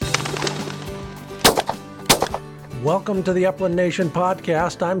Welcome to the Upland Nation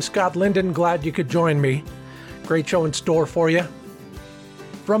podcast. I'm Scott Linden. Glad you could join me. Great show in store for you.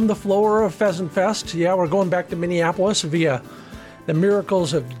 From the floor of Pheasant Fest, we're going back to Minneapolis via the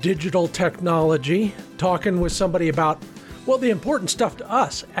miracles of digital technology, talking with somebody about, the important stuff to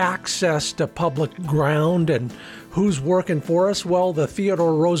us, access to public ground and who's working for us. Well, the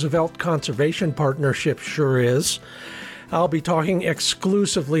Theodore Roosevelt Conservation Partnership sure is. I'll be talking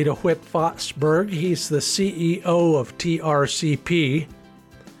exclusively to Whit Fosberg. He's the CEO of TRCP.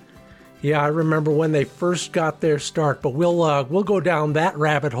 I remember when they first got their start, but we'll go down that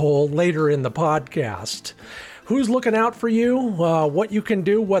rabbit hole later in the podcast. Who's looking out for you, what you can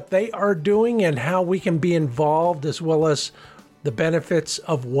do, what they are doing, and how we can be involved, as well as the benefits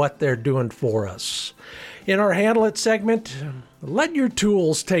of what they're doing for us. In our Handle It segment, let your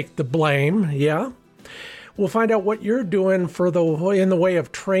tools take the blame, We'll find out what you're doing in the way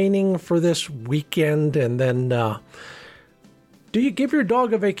of training for this weekend. And then, do you give your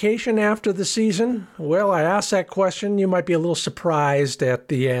dog a vacation after the season? Well, I asked that question. You might be a little surprised at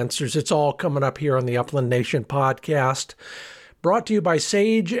the answers. It's all coming up here on the Upland Nation podcast. Brought to you by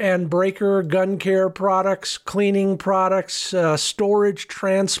Sage and Breaker Gun Care products, cleaning products, storage,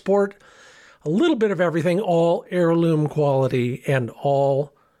 transport, a little bit of everything, all heirloom quality, and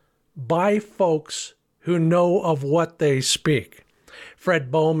all by folks who know of what they speak. Fred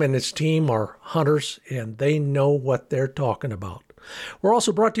Bohm and his team are hunters, and they know what they're talking about. We're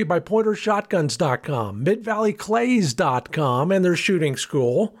also brought to you by PointerShotguns.com, MidValleyClays.com and their shooting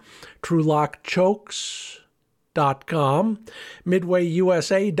school, TrueLockChokes.com,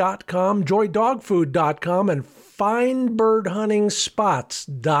 MidwayUSA.com, JoyDogFood.com, and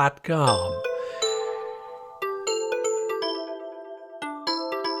FineBirdHuntingSpots.com.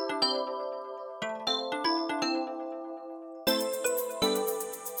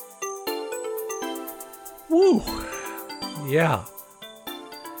 Woo! Yeah.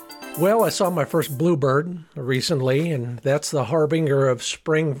 Well, I saw my first bluebird recently, and that's the harbinger of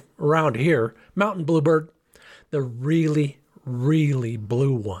spring around here. Mountain bluebird, the really, really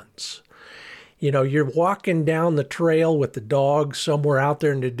blue ones. You're walking down the trail with the dog somewhere out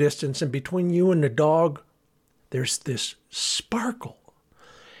there in the distance, and between you and the dog, there's this sparkle.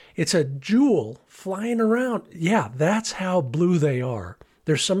 It's a jewel flying around. That's how blue they are.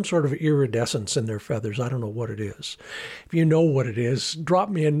 There's some sort of iridescence in their feathers. I don't know what it is. If you know what it is, drop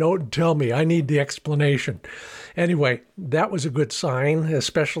me a note and tell me. I need the explanation. Anyway, that was a good sign,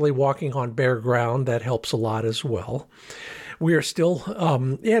 especially walking on bare ground. That helps a lot as well. We are still,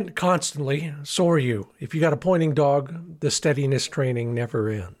 and constantly, so are you. If you got a pointing dog, the steadiness training never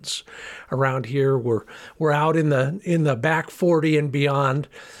ends. Around here, we're out in the back 40 and beyond,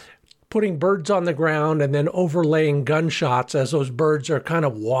 putting birds on the ground and then overlaying gunshots as those birds are kind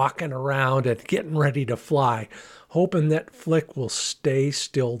of walking around and getting ready to fly, hoping that flick will stay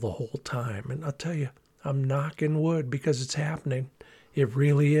still the whole time. And I'll tell you, I'm knocking wood because it's happening. It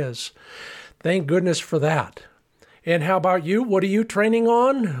really is. Thank goodness for that. And how about you? What are you training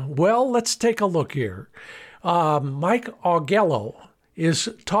on? Well, let's take a look here. Mike Augello is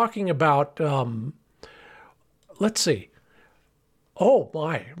talking about,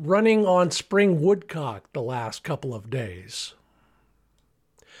 running on spring woodcock the last couple of days.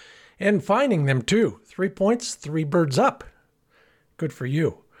 And finding them too. 3 points, 3 birds up. Good for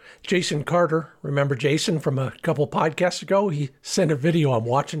you. Jason Carter, remember Jason from a couple podcasts ago? He sent a video. I'm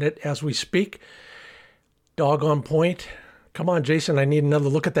watching it as we speak. Dog on point. Come on, Jason, I need another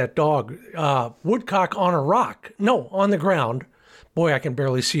look at that dog. Woodcock on a rock. No, on the ground. Boy, I can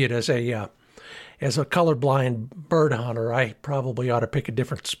barely see it as a colorblind bird hunter. I probably ought to pick a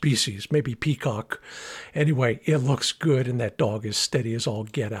different species, maybe peacock. Anyway, it looks good, and that dog is steady as all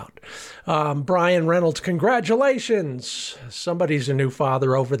get out. Brian Reynolds, congratulations. Somebody's a new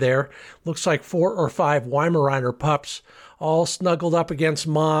father over there. Looks like 4 or 5 Weimaraner pups, all snuggled up against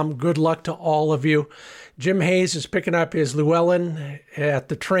mom. Good luck to all of you. Jim Hayes is picking up his Llewellyn at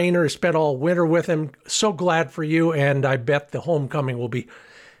the trainer. Spent all winter with him. So glad for you, and I bet the homecoming will be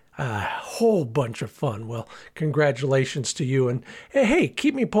a whole bunch of fun. Well, congratulations to you. And hey,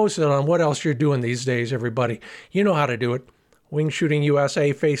 keep me posted on what else you're doing these days, everybody. You know how to do it. Wing Shooting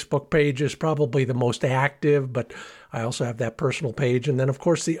USA Facebook page is probably the most active, but I also have that personal page. And then, of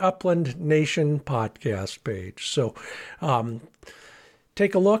course, the Upland Nation podcast page. So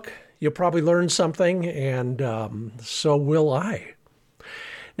take a look. You'll probably learn something, and so will I.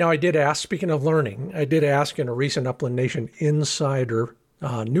 Now, I did ask, speaking of learning, I did ask in a recent Upland Nation Insider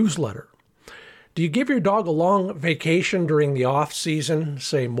newsletter, do you give your dog a long vacation during the off season,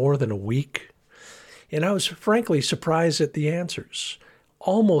 say more than a week? And I was frankly surprised at the answers.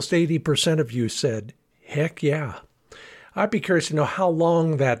 Almost 80% of you said, heck yeah, I'd be curious to know how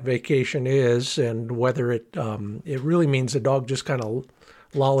long that vacation is and whether it really means the dog just kind of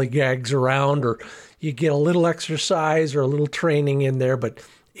lollygags around or you get a little exercise or a little training in there, but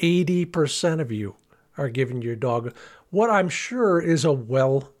 80% of you are giving your dog what I'm sure is a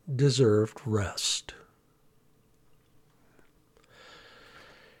well-deserved rest.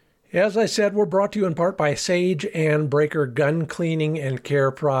 As I said, we're brought to you in part by Sage and Breaker Gun Cleaning and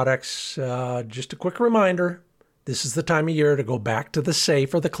Care Products. Just a quick reminder, this is the time of year to go back to the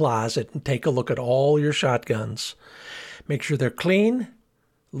safe or the closet and take a look at all your shotguns. Make sure they're clean,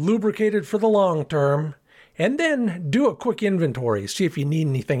 lubricated for the long term, and then do a quick inventory. See if you need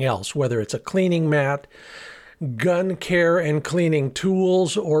anything else, whether it's a cleaning mat, gun care and cleaning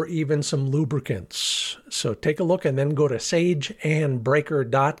tools, or even some lubricants. So take a look and then go to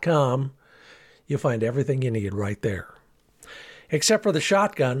sageandbreaker.com. You'll find everything you need right there. Except for the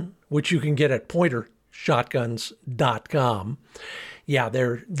shotgun, which you can get at pointershotguns.com. Yeah,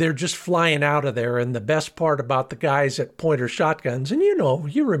 they're just flying out of there. And the best part about the guys at Pointer Shotguns, and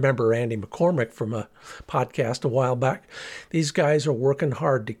you remember Andy McCormick from a podcast a while back, these guys are working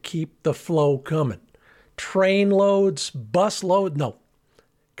hard to keep the flow coming. Train loads,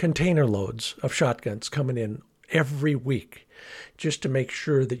 container loads of shotguns coming in every week just to make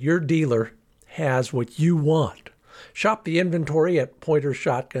sure that your dealer has what you want. Shop the inventory at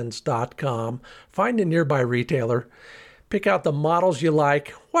pointershotguns.com. Find a nearby retailer. Pick out the models you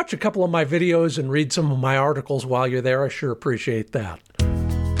like. Watch a couple of my videos and read some of my articles while you're there. I sure appreciate that.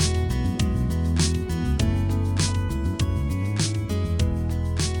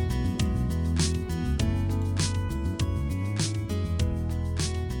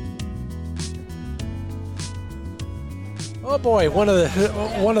 Oh boy, one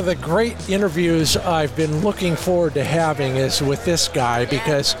of the great interviews I've been looking forward to having is with this guy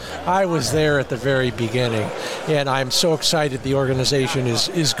because I was there at the very beginning and I'm so excited the organization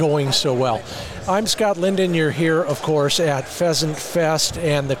is going so well. I'm Scott Linden. You're here, of course, at Pheasant Fest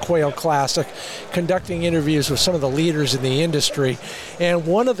and the Quail Classic, conducting interviews with some of the leaders in the industry. And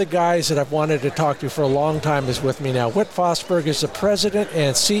one of the guys that I've wanted to talk to for a long time is with me now. Whit Fosberg is the president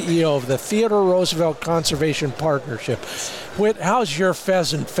and CEO of the Theodore Roosevelt Conservation Partnership. Whit, how's your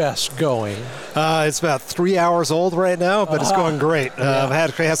Pheasant Fest going? It's about 3 hours old right now, but it's going great. I've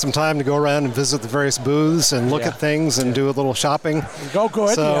had some time to go around and visit the various booths and look at things and do a little shopping. Go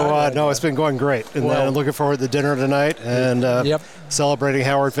good. So, it's been going great. And then I'm looking forward to dinner tonight and celebrating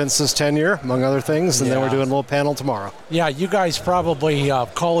Howard Vince's tenure, among other things. And then we're doing a little panel tomorrow. Yeah, you guys probably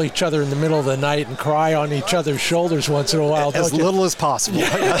call each other in the middle of the night and cry on each other's shoulders once in a while, as little as possible.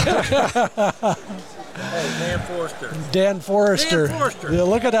 Dan Forrester. Dan Forrester. Yeah,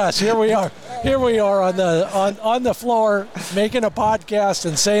 look at us. Here we are. Here we are on the floor making a podcast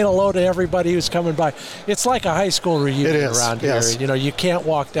and saying hello to everybody who's coming by. It's like a high school reunion around here. Yes. You know, you can't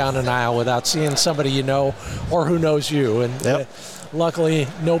walk down an aisle without seeing somebody you know or who knows you. And luckily,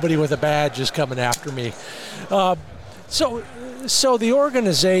 nobody with a badge is coming after me. So the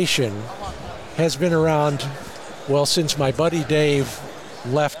organization has been around, well, since my buddy Dave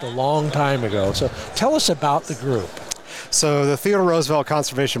left a long time ago. So tell us about the group. So the Theodore Roosevelt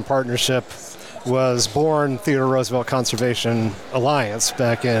Conservation Partnership was born Theodore Roosevelt Conservation Alliance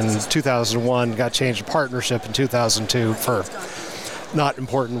back in 2001, got changed to partnership in 2002 for not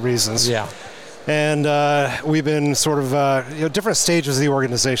important reasons. Yeah. And we've been sort of different stages of the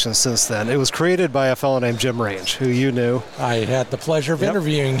organization since then. It was created by a fellow named Jim Range, who you knew. I had the pleasure of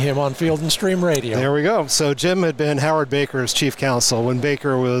interviewing him on Field and Stream Radio. There we go. So Jim had been Howard Baker's chief counsel when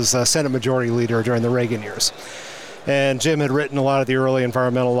Baker was Senate Majority Leader during the Reagan years. And Jim had written a lot of the early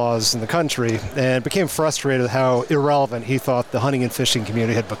environmental laws in the country and became frustrated with how irrelevant he thought the hunting and fishing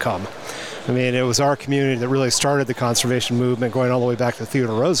community had become. I mean, it was our community that really started the conservation movement going all the way back to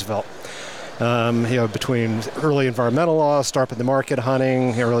Theodore Roosevelt. Between early environmental laws, start at the market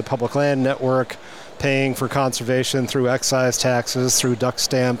hunting, early public land network, paying for conservation through excise taxes, through duck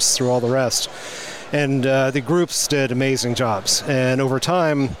stamps, through all the rest. And the groups did amazing jobs. And over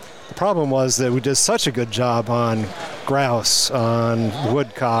time, the problem was that we did such a good job on grouse, on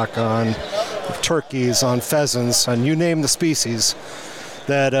woodcock, on turkeys, on pheasants, on you name the species,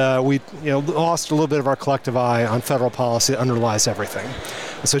 that we lost a little bit of our collective eye on federal policy that underlies everything.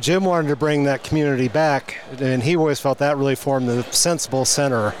 So Jim wanted to bring that community back, and he always felt that really formed the sensible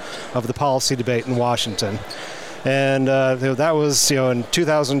center of the policy debate in Washington. And that was, in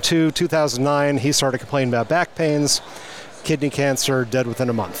 2002, 2009, he started complaining about back pains, kidney cancer, dead within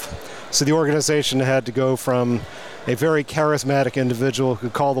a month. So the organization had to go from a very charismatic individual who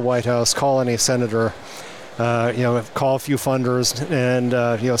could call the White House, call any senator, call a few funders and,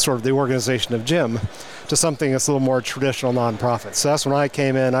 sort of the organization of Jim to something that's a little more traditional nonprofit. So that's when I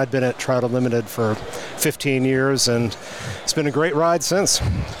came in. I'd been at Trout Unlimited for 15 years, and it's been a great ride since.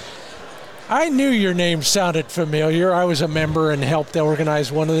 I knew your name sounded familiar. I was a member and helped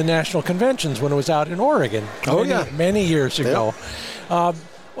organize one of the national conventions when it was out in Oregon. Many years ago.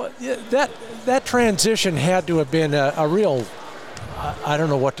 That transition had to have been a real, I don't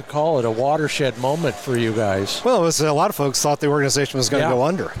know what to call it, a watershed moment for you guys. Well, it was a lot of folks thought the organization was going to go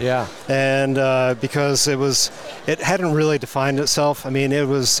under. Yeah. And because it hadn't really defined itself. I mean, it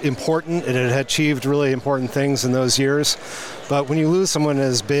was important. It had achieved really important things in those years. But when you lose someone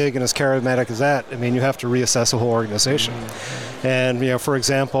as big and as charismatic as that, I mean, you have to reassess the whole organization. Mm-hmm. And, for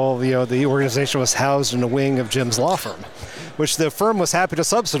example, the organization was housed in a wing of Jim's law firm, which the firm was happy to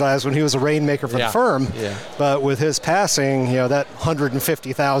subsidize when he was a rainmaker for the firm. Yeah. But with his passing, that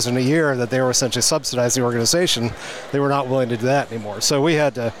 $150,000 a year that they were essentially subsidizing the organization, they were not willing to do that anymore. So we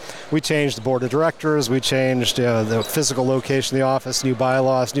changed the board of directors, we changed the physical location of the office, new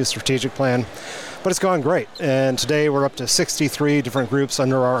bylaws, new strategic plan. But it's gone great. And today we're up to 63 different groups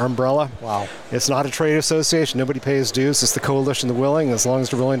under our umbrella. Wow. It's not a trade association. Nobody pays dues. It's the coalition of the willing, as long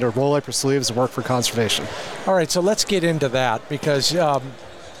as they're willing to roll up your sleeves and work for conservation. All right, so let's get into that because,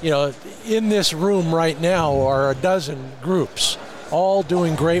 in this room right now are a dozen groups, all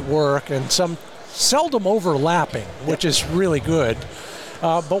doing great work and some seldom overlapping, which is really good.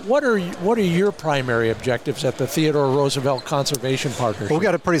 But what are your primary objectives at the Theodore Roosevelt Conservation Partnership? Well, we've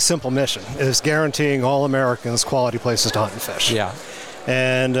got a pretty simple mission. It's guaranteeing all Americans quality places to hunt and fish. Yeah.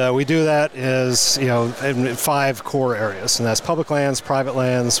 And we do that in 5 core areas, and that's public lands, private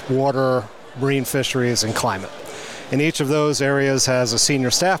lands, water, marine fisheries, and climate. And each of those areas has a senior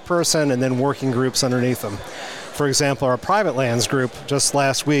staff person and then working groups underneath them. For example, our private lands group just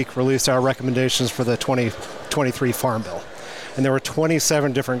last week released our recommendations for the 2023 Farm Bill. And there were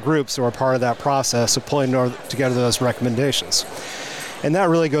 27 different groups that were part of that process of pulling together those recommendations. And that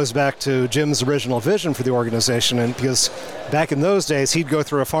really goes back to Jim's original vision for the organization. And because back in those days, he'd go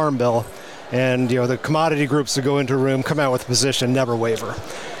through a farm bill and the commodity groups would go into a room, come out with a position, never waver.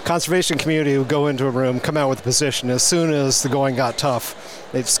 Conservation community would go into a room, come out with a position. As soon as the going got tough,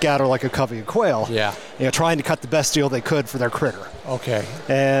 they'd scatter like a covey of quail. Yeah. Trying to cut the best deal they could for their critter. Okay.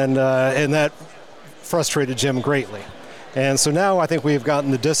 And that frustrated Jim greatly. And so now I think we've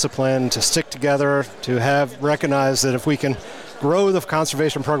gotten the discipline to stick together, to have recognized that if we can grow the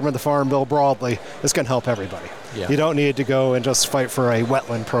conservation program of the Farm Bill broadly, it's going to help everybody. Yeah. You don't need to go and just fight for a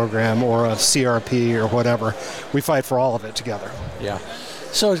wetland program or a CRP or whatever. We fight for all of it together. Yeah.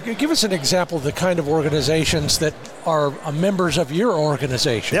 So give us an example of the kind of organizations that are members of your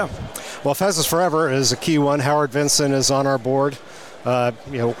organization. Yeah. Well, Pheasants Forever is a key one. Howard Vinson is on our board.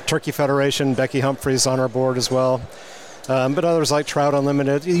 Turkey Federation, Becky Humphreys on our board as well. But others like Trout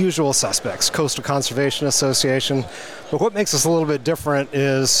Unlimited, the usual suspects, Coastal Conservation Association. But what makes us a little bit different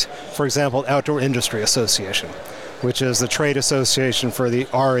is, for example, Outdoor Industry Association, which is the trade association for the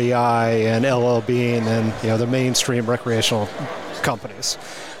REI and LL Bean and the mainstream recreational companies.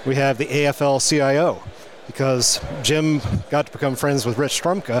 We have the AFL-CIO, because Jim got to become friends with Rich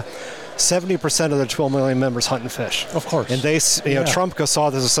Strumka. 70% of the 12 million members hunt and fish. Of course. And Trumka saw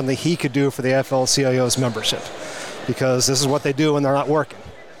this as something he could do for the AFL-CIO's membership, because this is what they do when they're not working.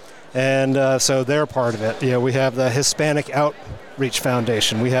 And so they're part of it. We have the Hispanic Outreach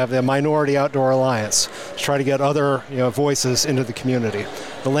Foundation. We have the Minority Outdoor Alliance to try to get other voices into the community.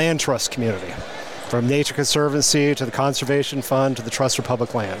 The Land Trust community, from Nature Conservancy to the Conservation Fund to the Trust for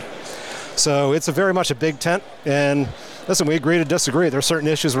Public Land. So it's very much a big tent. And listen, we agree to disagree. There are certain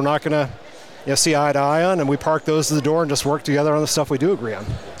issues we're not going to see eye to eye on, and we park those to the door and just work together on the stuff we do agree on.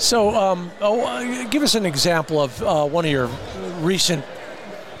 So give us an example of one of your recent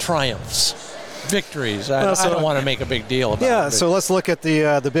triumphs, victories. I don't want to make a big deal about it. Yeah, so let's look at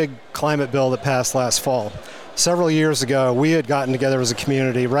the big climate bill that passed last fall. Several years ago, we had gotten together as a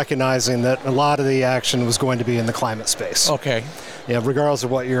community recognizing that a lot of the action was going to be in the climate space. Okay. Regardless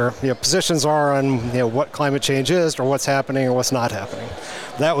of what your positions are on what climate change is or what's happening or what's not happening.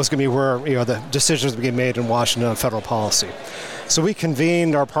 That was going to be where the decisions would be made in Washington on federal policy. So we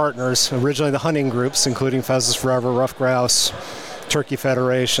convened our partners, originally the hunting groups, including Pheasants Forever, Rough Grouse, Turkey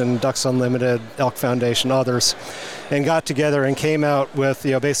Federation, Ducks Unlimited, Elk Foundation, others, and got together and came out with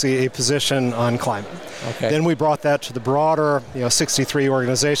basically a position on climate. Okay. Then we brought that to the broader 63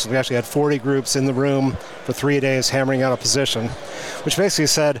 organizations. We actually had 40 groups in the room for 3 days hammering out a position, which basically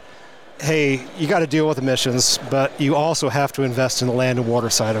said, hey, you got to deal with emissions, but you also have to invest in the land and water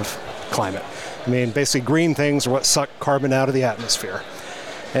side of climate. I mean, basically green things are what suck carbon out of the atmosphere.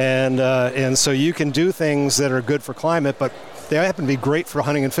 And so you can do things that are good for climate, but they happen to be great for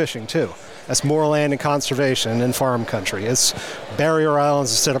hunting and fishing too. That's more land and conservation in farm country. It's barrier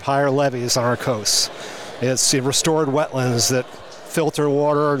islands instead of higher levees on our coasts. It's restored wetlands that filter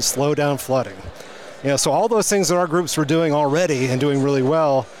water and slow down flooding. So all those things that our groups were doing already and doing really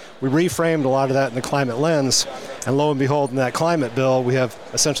well, we reframed a lot of that in the climate lens, and lo and behold, in that climate bill, we have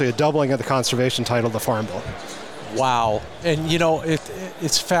essentially a doubling of the conservation title of the Farm Bill. Wow. And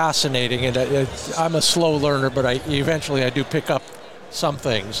it's fascinating, and I'm a slow learner, but eventually I do pick up some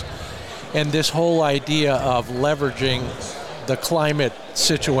things. And this whole idea of leveraging the climate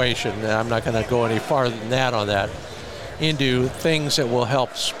situation, and I'm not going to go any farther than that on that, into things that will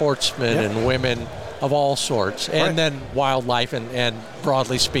help sportsmen and women of all sorts, and then wildlife and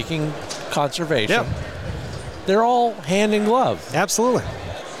broadly speaking, conservation. They're all hand in glove. Absolutely.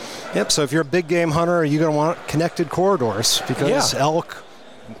 Yep, so if you're a big game hunter, you're going to want connected corridors because elk,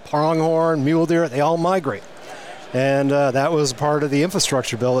 pronghorn, mule deer, they all migrate. And that was part of the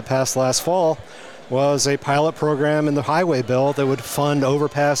infrastructure bill that passed last fall, was a pilot program in the highway bill that would fund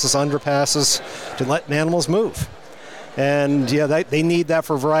overpasses, underpasses to let animals move. And they need that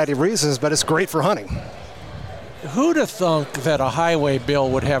for a variety of reasons, but it's great for hunting. Who'd have thunk that a highway bill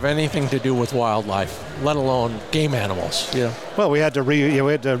would have anything to do with wildlife, let alone game animals? Well, we had to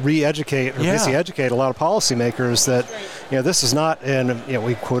re-educate or educate a lot of policymakers that this is not an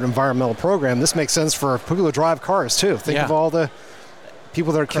we quote environmental program. This makes sense for people who drive cars too. Think of all the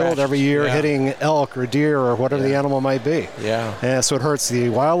people that are killed every year hitting elk or deer or whatever the animal might be. And so it hurts the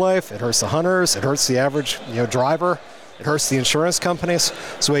wildlife, it hurts the hunters, it hurts the average driver. It hurts the insurance companies.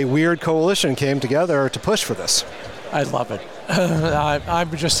 So a weird coalition came together to push for this. I love it. I'm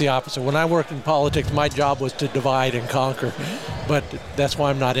just the opposite. When I worked in politics, my job was to divide and conquer. But that's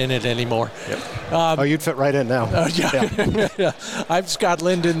why I'm not in it anymore. You'd fit right in now. I'm Scott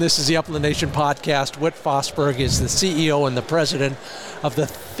Linden. This is the Upland Nation podcast. Whit Fosberg is the CEO and the president of the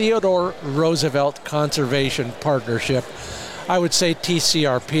Theodore Roosevelt Conservation Partnership. I would say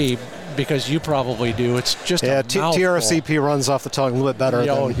TCRP, because you probably do. It's just a mouthful. TRCP runs off the tongue a little bit better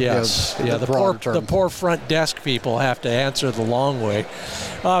than the poor front desk people have to answer the long way.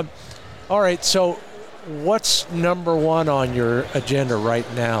 All right, so what's number one on your agenda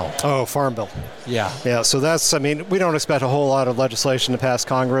right now? Oh, Farm Bill. Yeah, so that's, we don't expect a whole lot of legislation to pass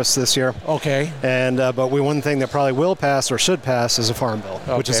Congress this year. Okay. And but one thing that probably will pass or should pass is a Farm Bill,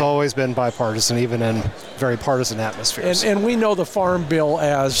 which has always been bipartisan, even in very partisan atmospheres. And we know the Farm Bill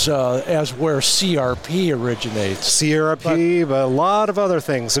as where CRP originates. CRP, but a lot of other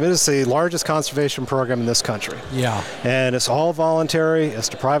things. It is the largest conservation program in this country. Yeah. And it's all voluntary. It's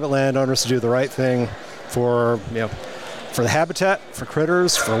to private landowners to do the right thing for the habitat, for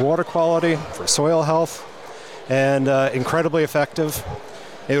critters, for water quality, for soil health, and incredibly effective.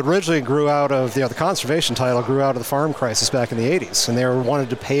 It originally grew out of, the conservation title grew out of the farm crisis back in the 80s, and they wanted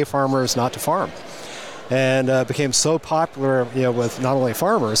to pay farmers not to farm. And became so popular, with not only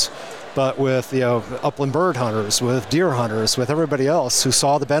farmers, but with, upland bird hunters, with deer hunters, with everybody else who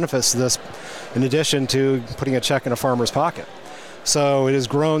saw the benefits of this, in addition to putting a check in a farmer's pocket. So it has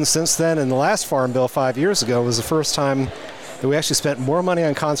grown since then, and the last Farm Bill 5 years ago was the first time that we actually spent more money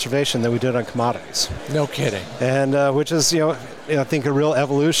on conservation than we did on commodities. No kidding. And which is, I think a real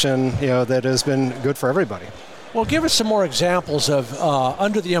evolution, that has been good for everybody. Well, give us some more examples of,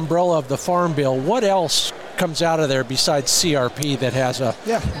 under the umbrella of the Farm Bill, what else comes out of there besides CRP that has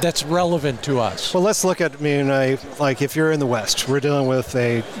that's relevant to us? Well, let's look at, like if you're in the West, we're dealing with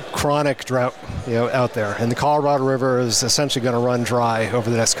a chronic drought, out there, and the Colorado River is essentially going to run dry over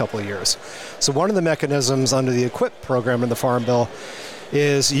the next couple of years. So one of the mechanisms under the EQIP program in the Farm Bill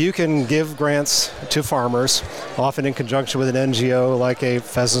is you can give grants to farmers, often in conjunction with an NGO like a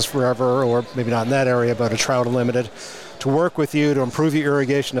Pheasants Forever, or maybe not in that area, but a Trout Unlimited, to work with you to improve your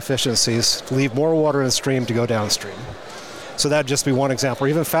irrigation efficiencies, to leave more water in the stream to go downstream. So that'd just be one example, or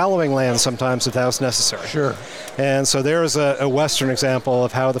even fallowing land sometimes if that was necessary. Sure. And so there's a Western example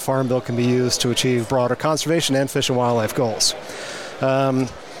of how the Farm Bill can be used to achieve broader conservation and fish and wildlife goals.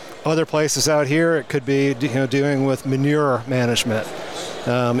 Other places out here, it could be dealing with manure management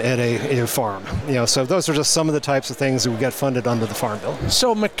at a farm. So those are just some of the types of things that would get funded under the Farm Bill.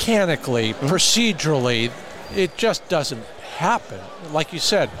 So mechanically, procedurally, it just doesn't happen. Like you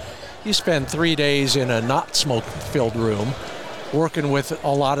said, you spend 3 days in a not smoke-filled room working with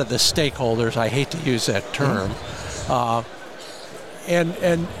a lot of the stakeholders. I hate to use that term.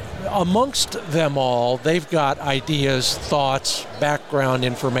 And amongst them all, they've got ideas, thoughts, background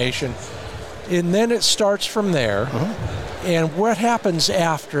information, and then it starts from there. And what happens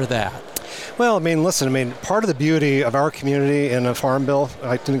after that? Well, I mean, listen, I mean, part of the beauty of our community in a farm bill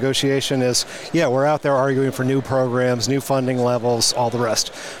like the negotiation is, yeah, we're out there arguing for new programs, new funding levels, all the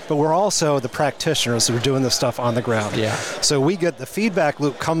rest. But we're also the practitioners who are doing this stuff on the ground. Yeah. So we get the feedback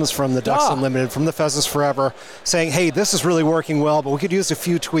loop comes from the Ducks Unlimited, from the Pheasants Forever, saying, hey, this is really working well, but we could use a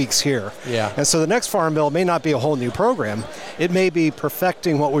few tweaks here. Yeah. And so the next farm bill may not be a whole new program. It may be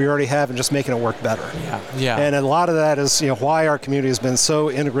perfecting what we already have and just making it work better. Yeah. And a lot of that is, why our community has been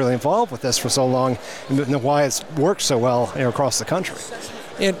so integrally involved with this for so long, and why it's worked so well across the country.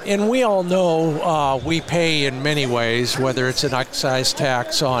 And we all know we pay in many ways, whether it's an excise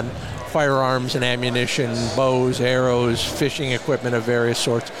tax on firearms and ammunition, bows, arrows, fishing equipment of various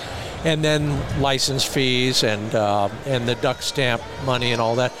sorts, and then license fees and the duck stamp money and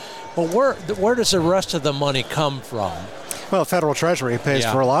all that. But where does the rest of the money come from? Well, federal treasury pays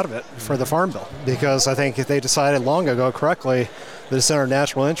for a lot of it for the farm bill, because I think they decided long ago correctly that it's in our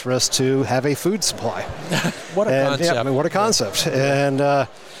national interest to have a food supply. What a concept. Yeah, I mean, what a concept. And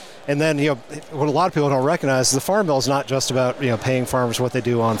then, what a lot of people don't recognize is the farm bill is not just about, paying farmers what they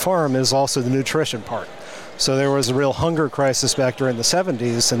do on farm, it is also the nutrition part. So there was a real hunger crisis back during the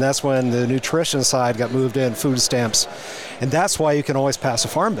 70s, and that's when the nutrition side got moved in, food stamps. And that's why you can always pass a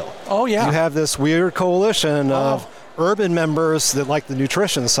farm bill. Oh, yeah. You have this weird coalition of urban members that like the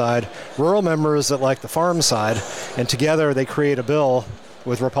nutrition side, rural members that like the farm side, and together they create a bill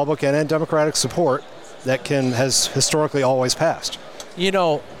with Republican and Democratic support that has historically always passed.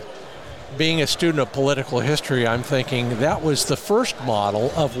 Being a student of political history, I'm thinking that was the first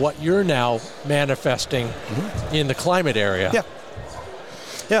model of what you're now manifesting in the climate area.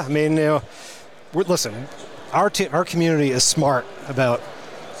 Yeah, I mean, listen, our community is smart about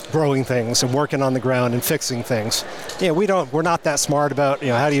growing things and working on the ground and fixing things. We're not that smart about,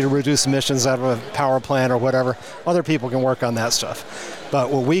 how do you reduce emissions out of a power plant or whatever. Other people can work on that stuff. But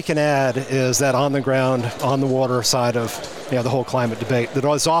what we can add is that on the ground, on the water side of, the whole climate debate that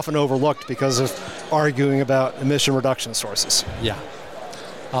is often overlooked because of arguing about emission reduction sources. Yeah.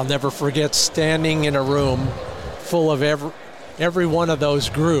 I'll never forget standing in a room full of every one of those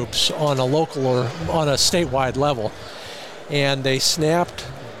groups on a local or on a statewide level. And they snapped.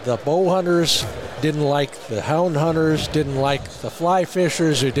 The bow hunters didn't like the hound hunters, didn't like the fly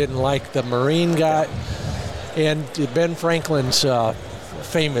fishers, who didn't like the marine guy. And Ben Franklin's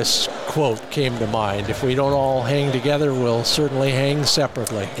famous quote came to mind: if we don't all hang together, we'll certainly hang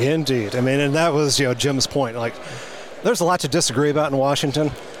separately. Indeed. I mean, and that was, Jim's point. Like, there's a lot to disagree about in Washington.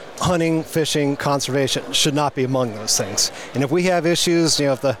 Hunting, fishing, conservation should not be among those things. And if we have issues,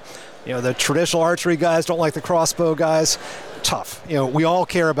 if the traditional archery guys don't like the crossbow guys, tough. We all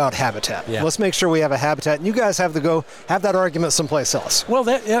care about habitat. Yeah. Let's make sure we have a habitat, and you guys have to go have that argument someplace else. Well,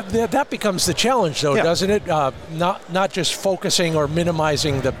 that becomes the challenge, though, doesn't it? Not just focusing or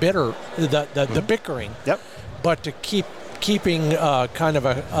minimizing the bickering, but to keeping kind of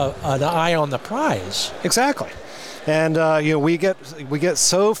an eye on the prize. Exactly. And we get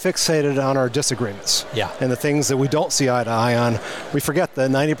so fixated on our disagreements and the things that we don't see eye to eye on, we forget the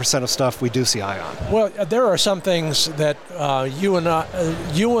 90% of stuff we do see eye on. Well, there are some things that you and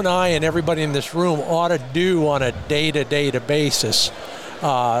I and everybody in this room ought to do on a day-to-day basis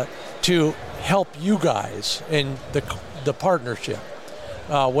to help you guys in the partnership,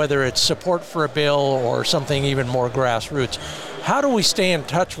 whether it's support for a bill or something even more grassroots. How do we stay in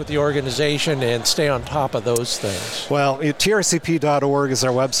touch with the organization and stay on top of those things? Well, TRCP.org is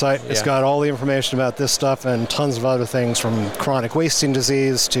our website. It's got all the information about this stuff and tons of other things, from chronic wasting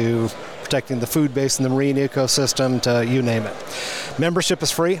disease to protecting the food base in the marine ecosystem to you name it. Membership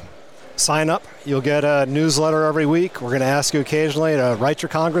is free. Sign up. You'll get a newsletter every week. We're going to ask you occasionally to write your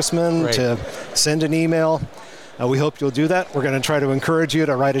congressman, to send an email. We hope you'll do that. We're going to try to encourage you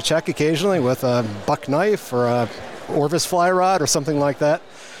to write a check occasionally with a buck knife or a Orvis fly rod or something like that.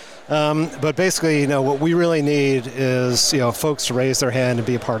 But basically, what we really need is, folks to raise their hand and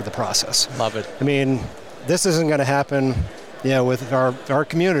be a part of the process. Love it. I mean, this isn't going to happen, with our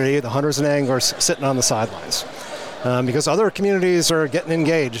community, the hunters and anglers, sitting on the sidelines. Because other communities are getting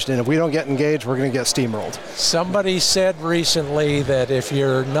engaged, and if we don't get engaged, we're going to get steamrolled. Somebody said recently that if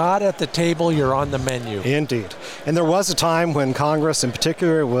you're not at the table, you're on the menu. Indeed. And there was a time when Congress, in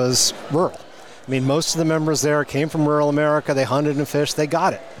particular, was rural. I mean, most of the members there came from rural America. They hunted and fished. They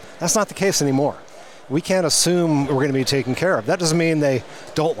got it. That's not the case anymore. We can't assume we're going to be taken care of. That doesn't mean they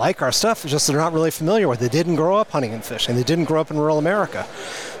don't like our stuff. It's just they're not really familiar with it. They didn't grow up hunting and fishing. They didn't grow up in rural America.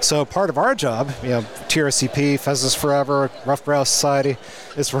 So part of our job, TRCP, Pheasants Forever, Rough Grouse Society,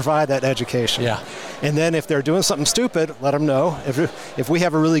 is to provide that education. Yeah. And then if they're doing something stupid, let them know. If we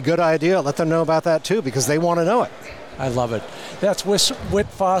have a really good idea, let them know about that too, because they want to know it. I love it. That's Whit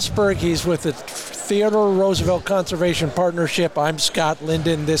Fosberg. He's with the Theodore Roosevelt Conservation Partnership. I'm Scott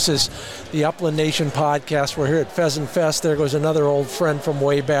Linden. This is the Upland Nation podcast. We're here at Pheasant Fest. There goes another old friend from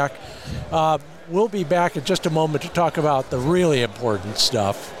way back. We'll be back in just a moment to talk about the really important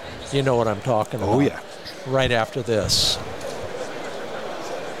stuff. You know what I'm talking about. Oh, yeah. Right after this.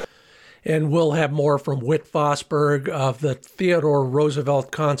 And we'll have more from Whit Fosberg of the Theodore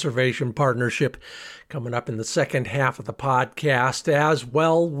Roosevelt Conservation Partnership coming up in the second half of the podcast. As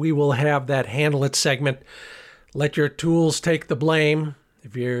well, we will have that Handle It segment. Let your tools take the blame.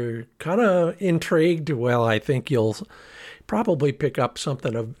 If you're kind of intrigued, well, I think you'll probably pick up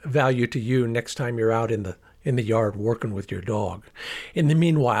something of value to you next time you're out in the yard working with your dog. In the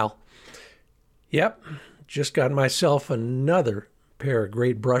meanwhile, just got myself another pair of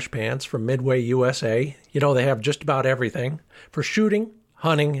great brush pants from Midway USA. You know, they have just about everything for shooting,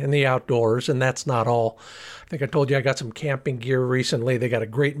 hunting, and the outdoors, and that's not all. I think I told you I got some camping gear recently. They got a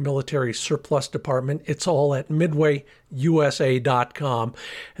great military surplus department. It's all at midwayusa.com,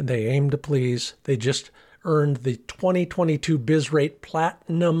 and they aim to please. They just earned the 2022 BizRate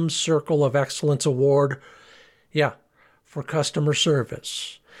Platinum Circle of Excellence Award, for customer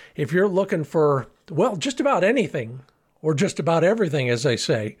service. If you're looking for, just about anything, or just about everything, as they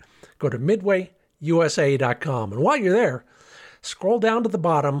say, go to midwayusa.com. And while you're there, scroll down to the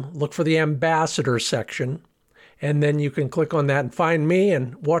bottom, look for the Ambassador section, and then you can click on that and find me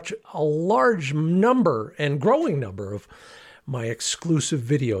and watch a large number and growing number of my exclusive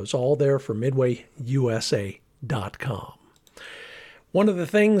videos, all there for midwayusa.com. One of the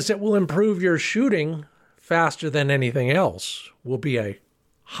things that will improve your shooting faster than anything else will be a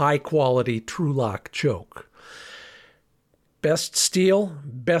high-quality TrueLock choke. Best steel,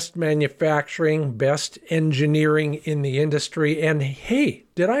 best manufacturing, best engineering in the industry. And hey,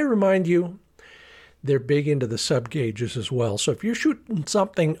 did I remind you, they're big into the sub gauges as well. So if you're shooting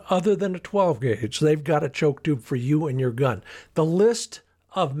something other than a 12 gauge, they've got a choke tube for you and your gun. The list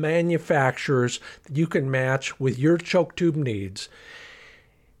of manufacturers that you can match with your choke tube needs,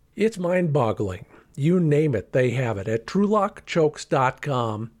 it's mind-boggling. You name it, they have it at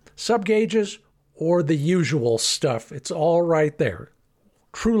TrueLockChokes.com. Sub gauges, or the usual stuff. It's all right there.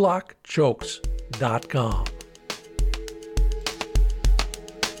 TrueLockChokes.com.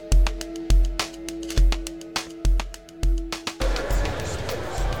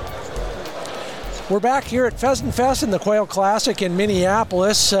 We're back here at Pheasant Fest in the Quail Classic in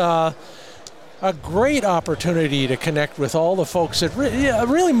Minneapolis. A great opportunity to connect with all the folks that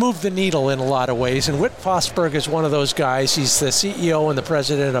really move the needle in a lot of ways. And Whit Fosberg is one of those guys. He's the CEO and the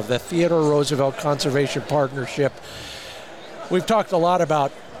president of the Theodore Roosevelt Conservation Partnership. We've talked a lot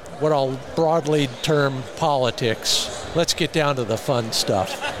about what I'll broadly term politics. Let's get down to the fun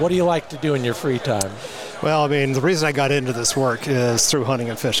stuff. What do you like to do in your free time? Well, I mean, the reason I got into this work is through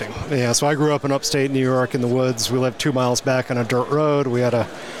hunting and fishing. So I grew up in upstate New York in the woods. We lived 2 miles back on a dirt road. We had a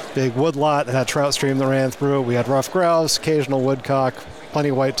big wood lot that had a trout stream that ran through it. We had rough grouse, occasional woodcock, plenty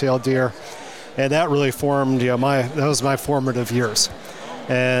of white-tailed deer. And that really formed, that was my formative years.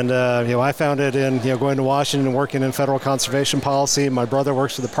 And, I found it in, going to Washington and working in federal conservation policy. My brother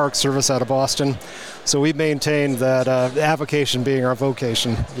works for the Park Service out of Boston. So we've maintained that avocation being our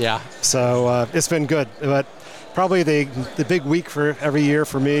vocation. Yeah. So it's been good. But probably the big week for every year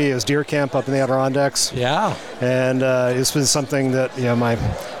for me is deer camp up in the Adirondacks. Yeah. And it's been something that, my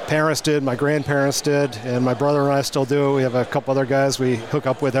parents did, my grandparents did, and my brother and I still do. We have a couple other guys we hook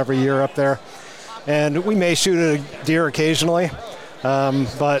up with every year up there. And we may shoot a deer occasionally.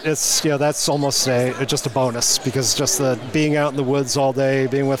 But it's, that's almost just a bonus, because just the being out in the woods all day,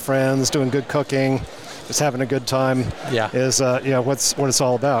 being with friends, doing good cooking, just having a good time is, what it's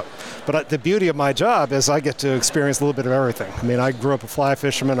all about. But the beauty of my job is I get to experience a little bit of everything. I mean, I grew up a fly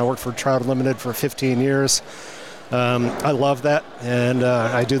fisherman. I worked for Trout Unlimited for 15 years. I love that, and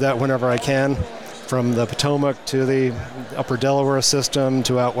I do that whenever I can, from the Potomac to the upper Delaware system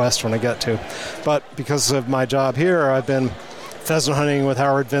to out west when I get to. But because of my job here, I've been pheasant hunting with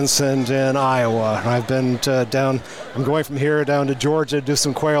Howard Vincent in Iowa. I've been I'm going from here down to Georgia to do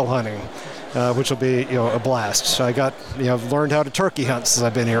some quail hunting, which will be, a blast. So I got, learned how to turkey hunt since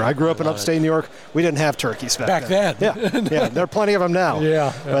I've been here. I grew up in upstate New York. We didn't have turkeys back then. Yeah, there are plenty of them now.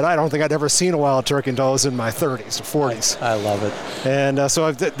 Yeah. But I don't think I'd ever seen a wild turkey until I was in my 30s or 40s. I love it. And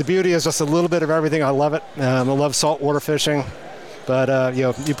so the beauty is just a little bit of everything. I love it. I love saltwater fishing. But,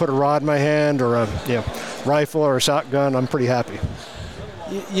 you put a rod in my hand or a rifle or a shotgun, I'm pretty happy.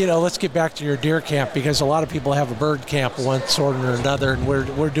 Let's get back to your deer camp, because a lot of people have a bird camp of one sort or another, and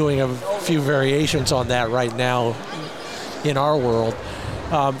we're doing a few variations on that right now in our world.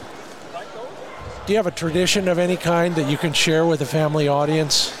 Do you have a tradition of any kind that you can share with the family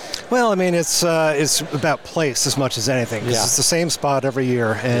audience? Well, I mean, it's about place as much as anything. 'Cause it's the same spot every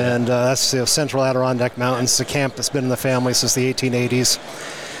year, and that's Central Adirondack Mountains. The camp that's been in the family since the 1880s,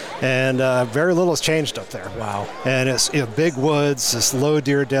 and very little has changed up there. Wow! And it's big woods, it's low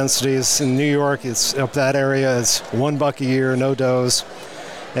deer densities. In New York, it's up that area. It's one buck a year, no does,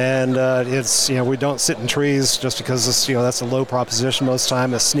 and it's we don't sit in trees just because it's that's a low proposition most of the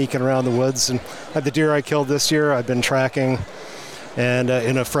time. It's sneaking around the woods, and like the deer I killed this year, I've been tracking. And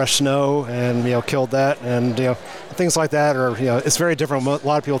in a fresh snow, and killed that, and things like that are it's very different. A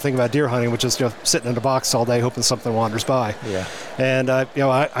lot of people think about deer hunting, which is sitting in a box all day hoping something wanders by. Yeah. And I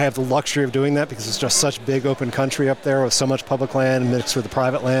have the luxury of doing that because it's just such big open country up there with so much public land mixed with the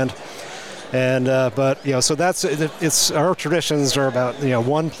private land. And but so that's it's our traditions are about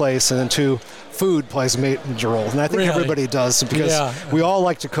one place, and then two, food plays a major role, and I think everybody does because we all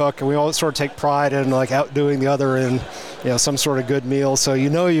like to cook, and we all sort of take pride in like outdoing the other in some sort of good meal. So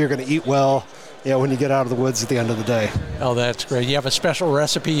you're going to eat well when you get out of the woods at the end of the day. Oh, that's great. You have a special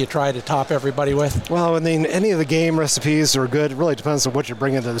recipe you try to top everybody with? Well, I mean, any of the game recipes are good. It really depends on what you're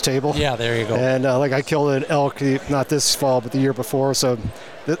bringing to the table. Yeah, there you go. And like I killed an elk, not this fall, but the year before, so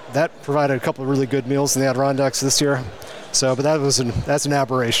that provided a couple of really good meals in the Adirondacks this year. So, but that's an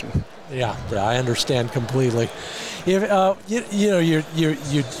aberration. Yeah, I understand completely. If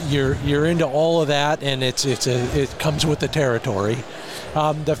you're into all of that, and it comes with the territory.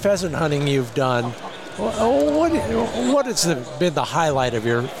 The pheasant hunting you've done, what has been the highlight of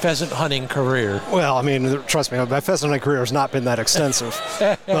your pheasant hunting career? Well, I mean, trust me, my pheasant hunting career has not been that extensive.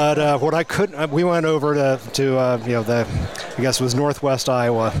 But we went over to I guess it was northwest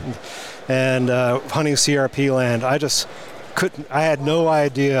Iowa, and hunting CRP land. I had no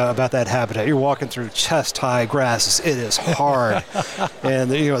idea about that habitat. You're walking through chest-high grasses. It is hard. And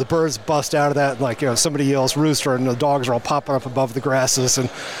the birds bust out of that, like somebody yells rooster, and the dogs are all popping up above the grasses, and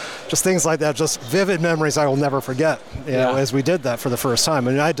just things like that. Just vivid memories I will never forget. As we did that for the first time.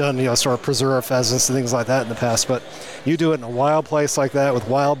 I mean, I'd done sort of preserve pheasants and things like that in the past, but you do it in a wild place like that with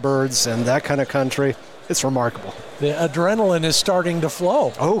wild birds and that kind of country. It's remarkable. The adrenaline is starting to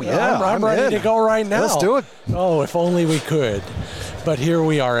flow. Oh, yeah. I'm ready to go right now. Let's do it. Oh, if only we could. But here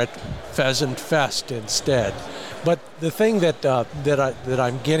we are at Pheasant Fest instead. But the thing that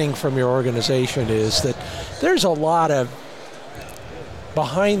I'm getting from your organization is that there's a lot of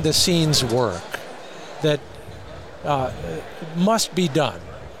behind-the-scenes work that must be done.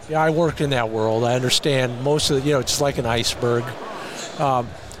 I worked in that world. I understand most of it's like an iceberg.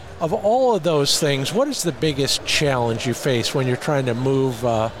 Of all of those things, what is the biggest challenge you face when you're trying to move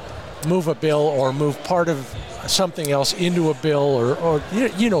a bill or move part of something else into a bill, or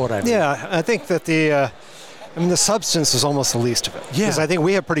you know what I mean? Yeah, I think that the substance is almost the least of it. Yeah. Because I think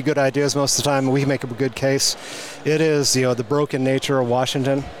we have pretty good ideas most of the time, and we make a good case. It is, the broken nature of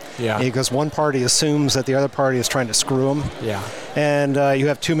Washington. Yeah. Because one party assumes that the other party is trying to screw them. Yeah. And you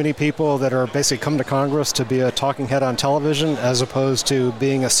have too many people that are basically come to Congress to be a talking head on television as opposed to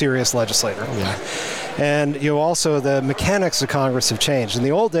being a serious legislator. Yeah. And also the mechanics of Congress have changed. In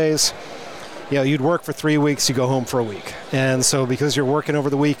the old days, you'd work for 3 weeks, you go home for a week. And so because you're working over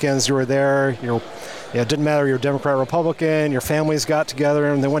the weekends, you were there, it didn't matter you're Democrat, Republican, your families got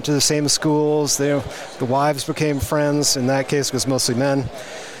together and they went to the same schools, the wives became friends, in that case it was mostly men.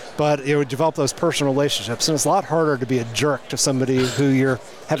 But it would develop those personal relationships, and it's a lot harder to be a jerk to somebody who you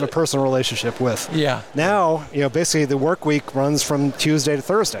have a personal relationship with. Yeah. Now, basically the work week runs from Tuesday to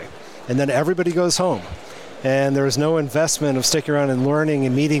Thursday, and then everybody goes home. And there's no investment of sticking around and learning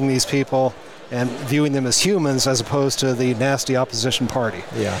and meeting these people and viewing them as humans as opposed to the nasty opposition party.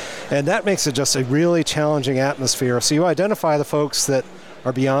 Yeah. And that makes it just a really challenging atmosphere. So you identify the folks that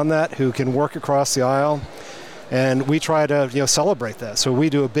are beyond that, who can work across the aisle, and we try to celebrate that. So we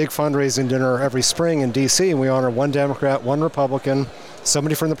do a big fundraising dinner every spring in D.C., and we honor one Democrat, one Republican,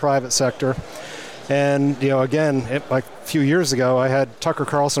 somebody from the private sector. And again, like a few years ago, I had Tucker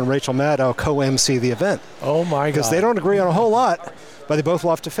Carlson and Rachel Maddow co-MC the event. Oh my God! Because they don't agree on a whole lot, but they both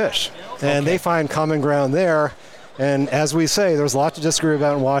love to fish, and they find common ground there. And as we say, there's a lot to disagree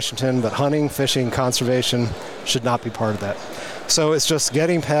about in Washington, but hunting, fishing, conservation should not be part of that. So it's just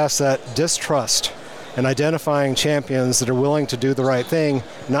getting past that distrust and identifying champions that are willing to do the right thing,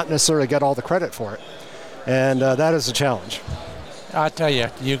 not necessarily get all the credit for it. And that is a challenge. I tell you,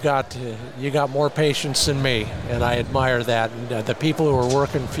 you got more patience than me, and I admire that. And the people who are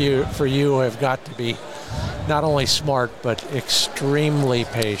working for you have got to be not only smart, but extremely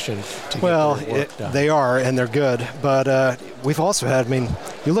patient to get their work done. They are, and they're good. But we've also had,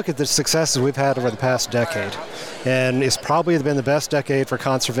 you look at the successes we've had over the past decade. And it's probably been the best decade for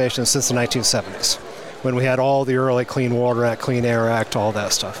conservation since the 1970s, when we had all the early Clean Water Act, Clean Air Act, all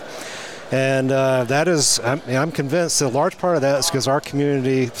that stuff. And that is, I'm convinced that a large part of that is because our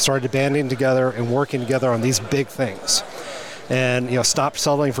community started banding together and working together on these big things. And, stop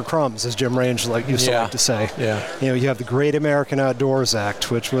settling for crumbs, as Jim Range used to like to say. Yeah. You have the Great American Outdoors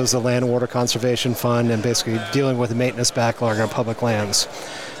Act, which was the Land and Water Conservation Fund and basically dealing with the maintenance backlog on public lands.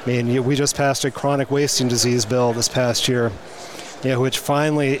 We just passed a chronic wasting disease bill this past year, which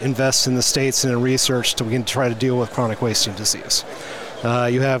finally invests in the states and in research so we can try to deal with chronic wasting disease.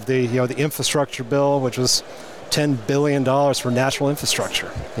 You have the infrastructure bill, which was $10 billion for natural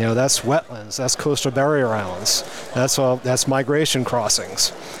infrastructure. That's wetlands, that's coastal barrier islands, that's migration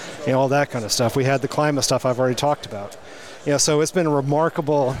crossings, all that kind of stuff. We had the climate stuff I've already talked about. So it's been a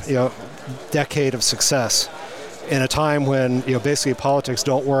remarkable, decade of success in a time when, basically politics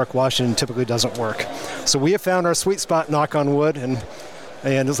don't work, Washington typically doesn't work. So we have found our sweet spot, knock on wood, and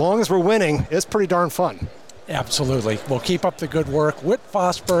as long as we're winning, it's pretty darn fun. Absolutely. Well, keep up the good work. Whit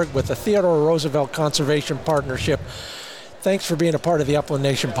Fosberg with the Theodore Roosevelt Conservation Partnership. Thanks for being a part of the Upland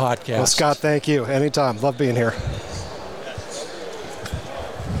Nation podcast. Well, Scott, thank you. Anytime. Love being here.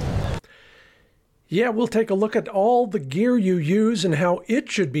 Yeah, we'll take a look at all the gear you use and how it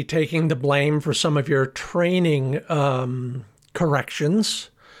should be taking the blame for some of your training corrections.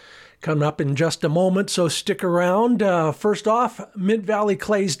 Coming up in just a moment, so stick around. First off,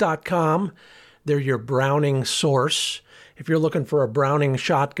 midvalleyclays.com. They're your Browning source. If you're looking for a Browning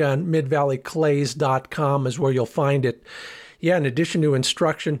shotgun, midvalleyclays.com is where you'll find it. Yeah, in addition to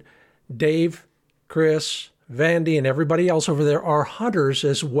instruction, Dave, Chris, Vandy, and everybody else over there are hunters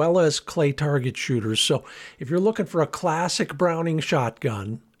as well as clay target shooters. So if you're looking for a classic Browning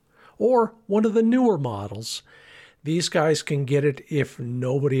shotgun or one of the newer models, these guys can get it if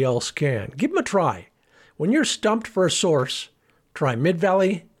nobody else can. Give them a try. When you're stumped for a source, try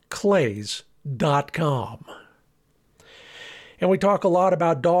midvalleyclays.com. And we talk a lot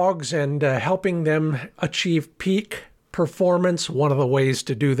about dogs and helping them achieve peak performance. One of the ways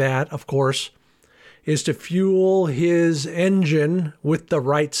to do that, of course, is to fuel his engine with the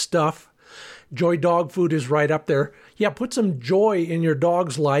right stuff. Joy Dog Food is right up there. Yeah, put some joy in your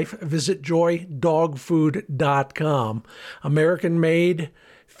dog's life. Visit joydogfood.com. American-made,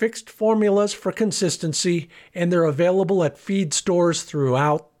 fixed formulas for consistency, and they're available at feed stores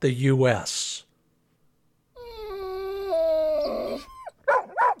throughout the U.S.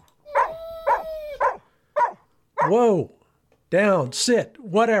 Whoa, down, sit,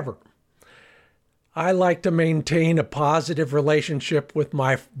 whatever. I like to maintain a positive relationship with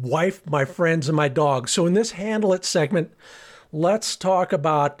my wife, my friends, and my dog. So in this Handle It segment, let's talk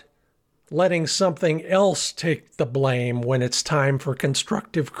about letting something else take the blame when it's time for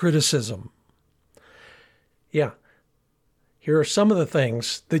constructive criticism. Yeah, here are some of the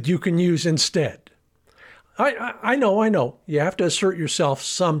things that you can use instead. I know. You have to assert yourself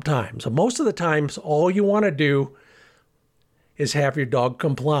sometimes. Most of the times, all you want to do is have your dog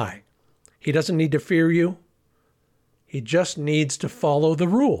comply. He doesn't need to fear you. He just needs to follow the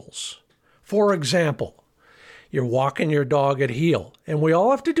rules. For example, you're walking your dog at heel, and we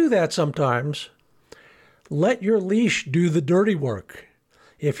all have to do that sometimes. Let your leash do the dirty work.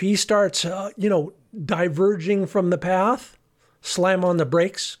 If he starts, diverging from the path, slam on the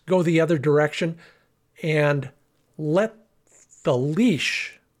brakes, go the other direction, and let the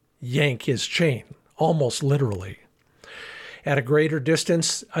leash yank his chain, almost literally. At a greater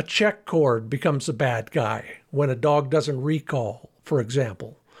distance, a check cord becomes a bad guy when a dog doesn't recall, for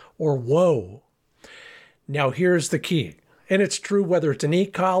example, or whoa. Now here's the key, and it's true whether it's an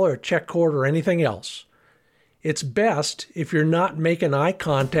e-collar, a check cord, or anything else. It's best if you're not making eye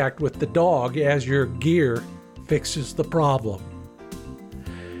contact with the dog as your gear fixes the problem.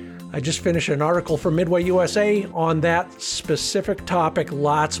 I just finished an article for Midway USA on that specific topic.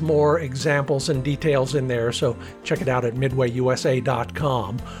 Lots more examples and details in there, so check it out at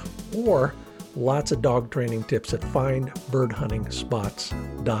midwayusa.com, or lots of dog training tips at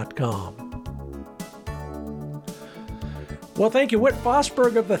findbirdhuntingspots.com. Well, thank you, Whit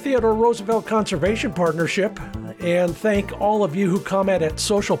Fosberg of the Theodore Roosevelt Conservation Partnership, and thank all of you who comment at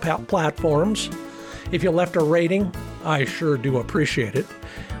social platforms. If you left a rating, I sure do appreciate it.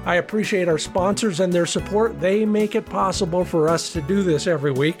 I appreciate our sponsors and their support. They make it possible for us to do this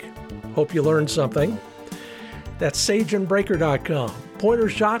every week. Hope you learned something. That's sageandbreaker.com,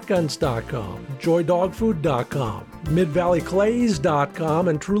 pointershotguns.com, joydogfood.com, midvalleyclays.com,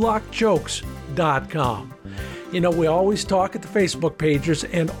 and trulockchokes.com. We always talk at the Facebook pages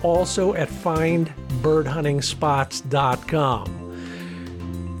and also at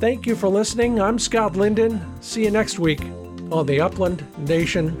findbirdhuntingspots.com. Thank you for listening. I'm Scott Linden. See you next week on the Upland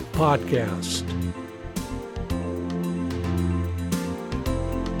Nation Podcast.